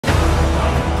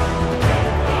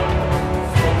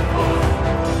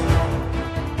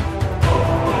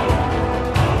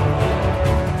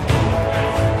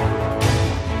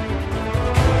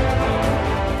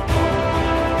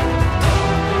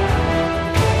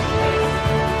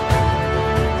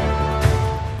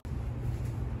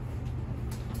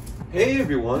Hey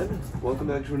everyone, welcome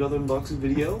back to another unboxing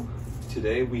video.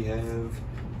 Today we have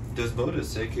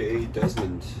Desmodus, aka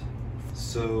Desmond.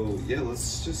 So yeah,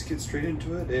 let's just get straight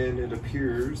into it, and it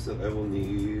appears that I will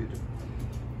need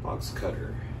box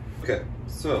cutter. Okay,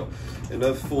 so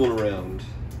enough fooling around.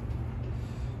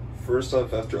 First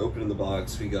off, after opening the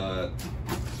box, we got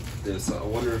this. I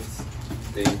wonder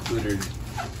if they included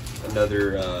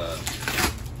another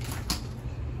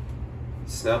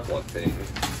snap lock thing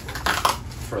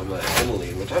from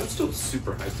Emily, which I'm still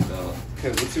super hyped about. Okay,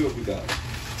 let's see what we got.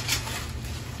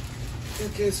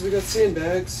 Okay, so we got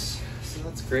sandbags, so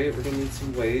that's great. We're gonna need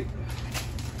some weight.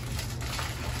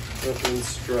 Got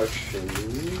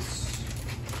instructions.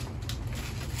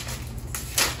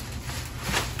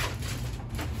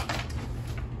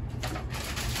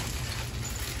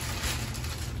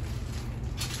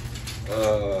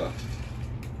 I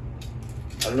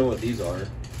don't know what these are.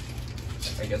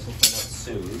 I guess we'll find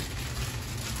out soon.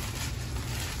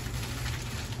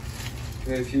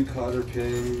 Okay, a few cotter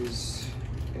pins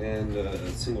and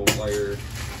a single wire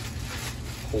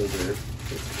holder.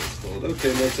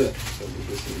 Okay, that's it.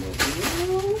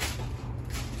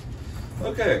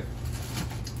 Okay.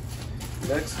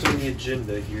 Next on the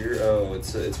agenda here. Oh,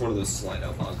 it's one of those slide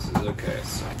out boxes. Okay,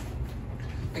 so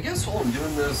I guess while I'm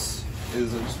doing this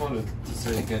is I just wanted to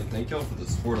say again, thank y'all for the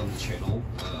support on the channel.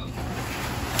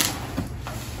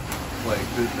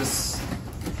 This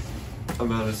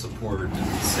amount of support is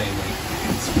insane. Like,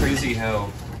 it's crazy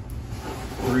how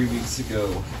 3 weeks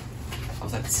ago I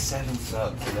was at 7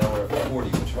 subs and now we're at 40,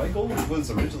 which my goal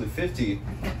was originally 50.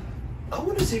 I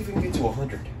want to see if we can get to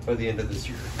 100 by the end of this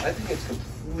year. I think it's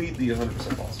completely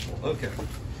 100% possible. Okay.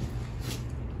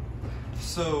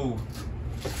 So,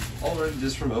 already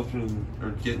just from opening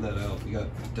or getting that out, we got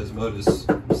Desmodus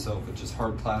himself, which is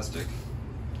hard plastic.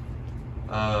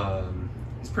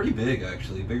 It's pretty big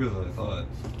actually, bigger than I thought.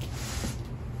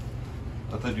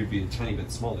 I thought you'd be a tiny bit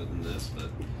smaller than this, but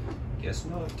guess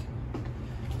not.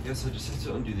 Guess I just have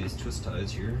to undo these twist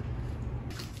ties here.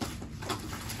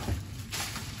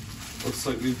 Looks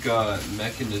like we've got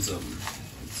mechanism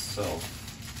itself.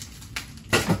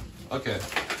 Okay,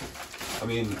 I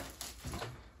mean,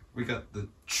 we got the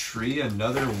tree,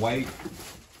 another white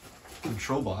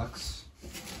control box.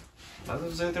 Not that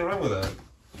there's anything wrong with that.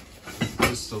 It's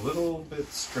just a little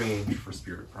bit strange for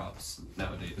Spirit props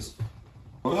nowadays.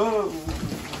 Whoa,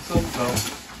 something's out.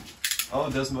 Oh,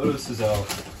 Desmodus is out.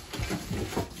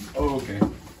 Oh, okay.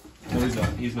 No, he's not.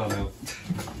 He's not out.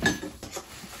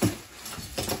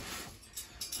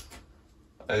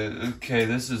 Okay,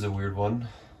 this is a weird one.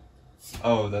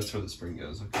 Oh, that's where the spring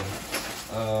goes. Okay.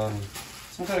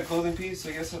 Some kind of clothing piece.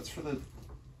 I guess that's for the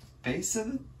base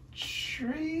of the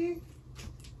tree?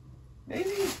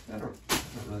 Maybe? I don't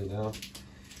really know.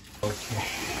 Okay.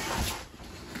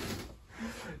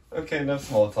 Okay, enough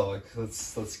small talk.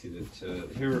 Let's get into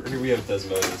it. Here we have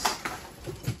Desmodus.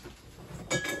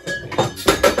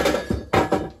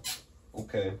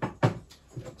 Okay.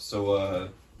 So I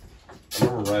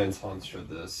remember Ryan's Hans showed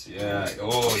this. Yeah.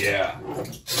 Oh yeah.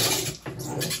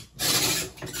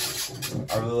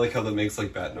 I really like how that makes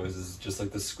like bat noises, just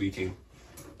like the squeaking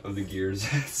of the gears.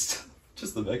 It's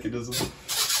just the mechanism.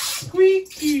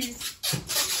 Squeaky!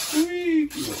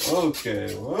 Squeaky!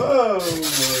 Okay, whoa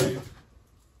boy.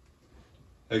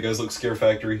 Hey guys, look, Scare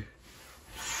Factory.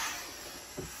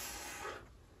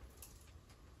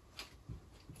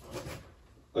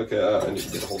 Okay, I need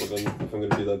to get a hold of him if I'm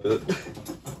gonna do that bit.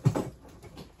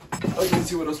 Okay, let's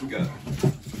see what else we got.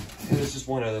 And there's just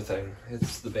one other thing.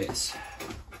 It's the base.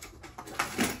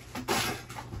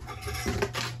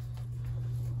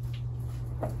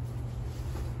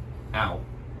 Ow.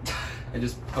 I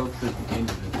just poked it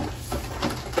into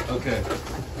it. Okay.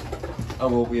 Oh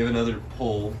well, we have another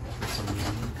pull for some reason.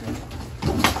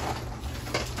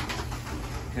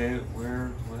 Okay,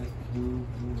 where, what, who,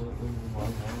 what, when, why.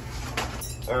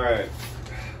 Alright.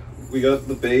 We got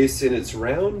the base and it's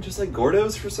round, just like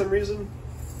Gordo's for some reason.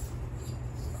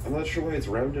 I'm not sure why it's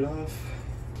rounded off.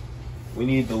 We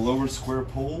need the lower square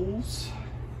poles.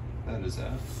 That is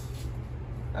F.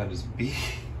 That is B.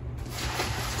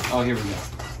 Oh, here we go.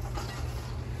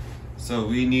 So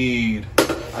we need,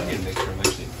 I need to make sure I'm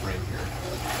actually in frame here.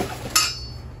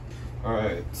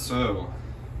 Alright, so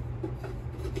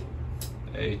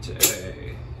A to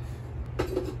A,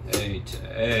 A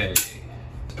to A,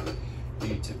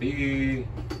 B to B.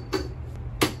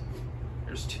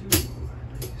 There's 2.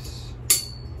 Nice.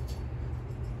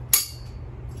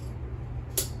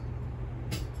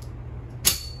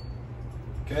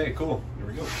 Okay, cool. Here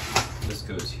we go. This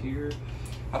goes here.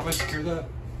 How do I secure that?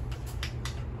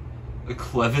 A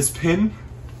clevis pin?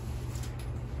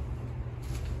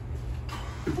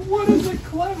 What is a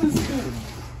cleviston?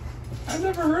 I've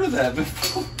never heard of that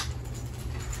before.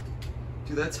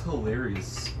 Dude, that's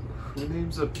hilarious. Who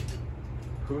names that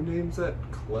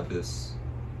clevis?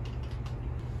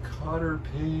 Cotter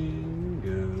pin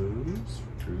goes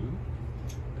through.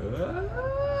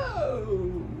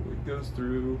 Oh, it goes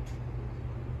through.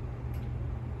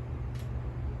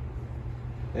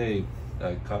 Hey,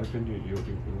 Cotter pin, you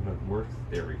want to work?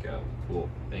 There we go. Cool.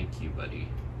 Thank you, buddy.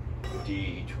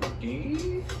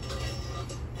 D2D.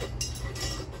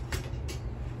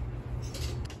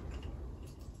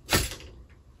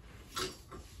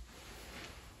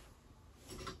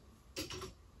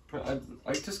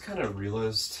 I just kind of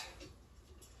realized,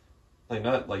 like,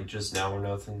 not like just now or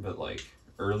nothing, but like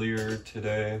earlier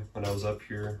today when I was up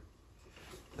here,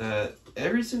 that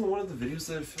every single one of the videos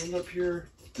that I filmed up here,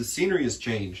 the scenery has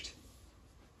changed.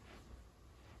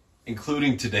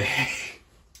 Including today.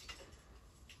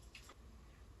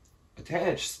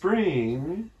 Attach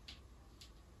spring.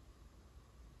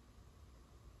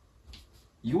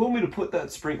 You want me to put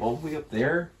that spring all the way up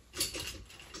there?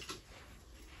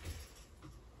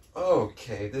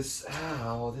 Okay, this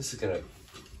is gonna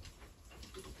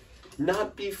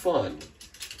not be fun.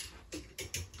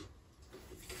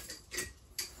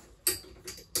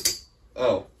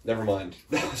 Oh, never mind.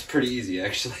 That was pretty easy,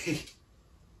 actually.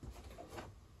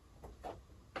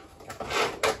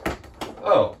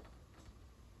 Oh.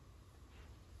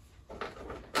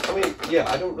 I mean,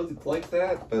 yeah, I don't really like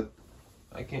that, but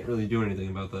I can't really do anything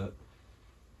about that.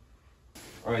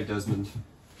 Alright, Desmond.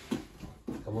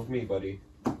 Come with me, buddy.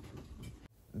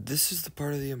 This is the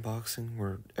part of the unboxing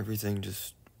where everything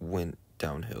just went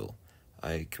downhill.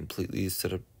 I completely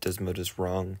set up Desmodus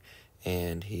wrong,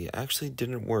 and he actually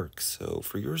didn't work. So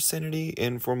for your sanity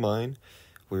and for mine,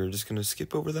 we're just going to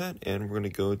skip over that, and we're going to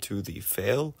go to the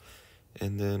fail,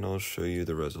 and then I'll show you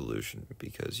the resolution,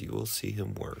 because you will see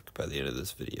him work by the end of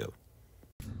this video.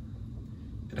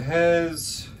 It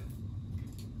has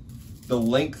the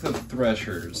length of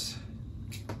threshers.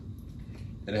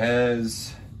 It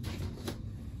has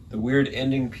the weird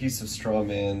ending piece of straw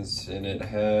mans, and it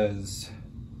has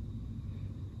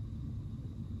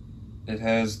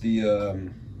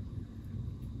the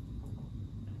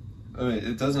I mean,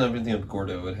 it doesn't have anything on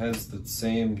Gordo. It has the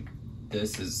same,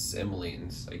 this is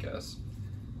Emmeline's, I guess,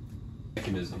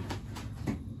 mechanism.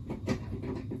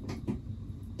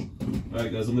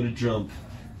 Alright guys, I'm gonna jump.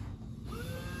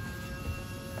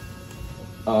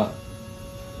 I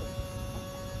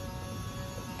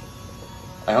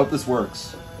hope this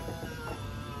works.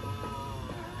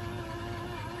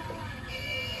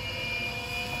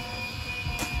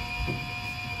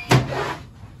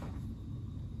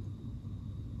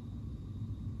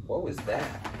 What was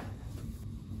that?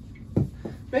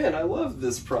 Man, I love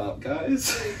this prop,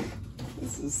 guys.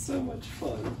 This is so much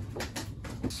fun.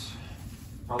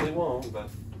 Probably won't, but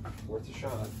worth a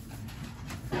shot.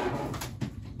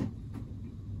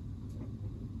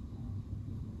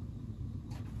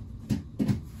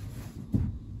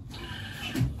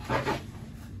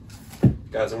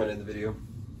 Guys, I'm gonna end the video.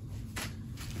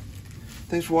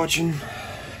 Thanks for watching.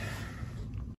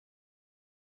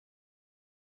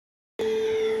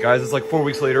 Guys, it's like 4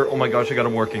 weeks later. Oh my gosh, I got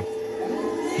him working.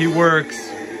 He works.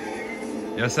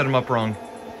 Yeah, I set him up wrong.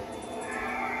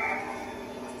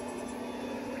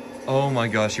 Oh my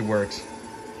gosh, he works.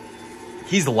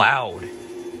 He's loud.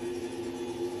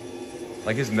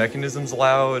 Like, his mechanism's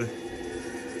loud.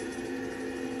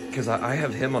 Because I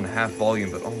have him on half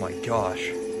volume, but oh my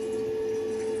gosh.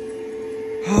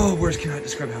 Oh, words cannot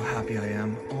describe how happy I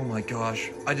am. Oh my gosh,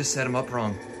 I just set him up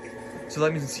wrong. So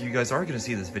that means you guys are gonna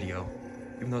see this video.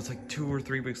 Even though it's like 2 or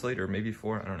 3 weeks later, maybe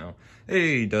 4, I don't know.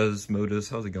 Hey, Desmodus,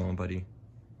 how's it going, buddy?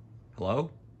 Hello?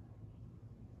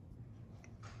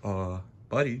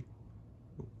 Buddy?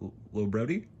 Little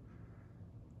Brody?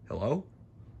 Hello?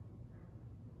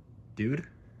 Dude?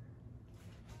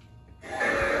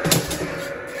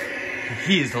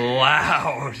 He's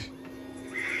loud!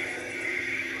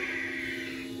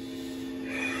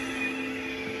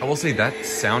 I will say that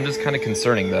sound is kind of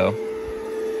concerning, though.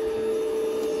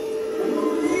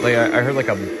 Like, I heard like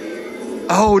a...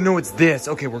 Oh, no, it's this.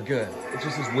 Okay, we're good. It's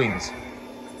just his wings.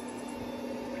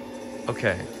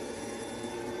 Okay.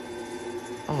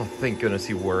 Oh, thank goodness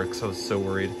he works. I was so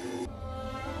worried.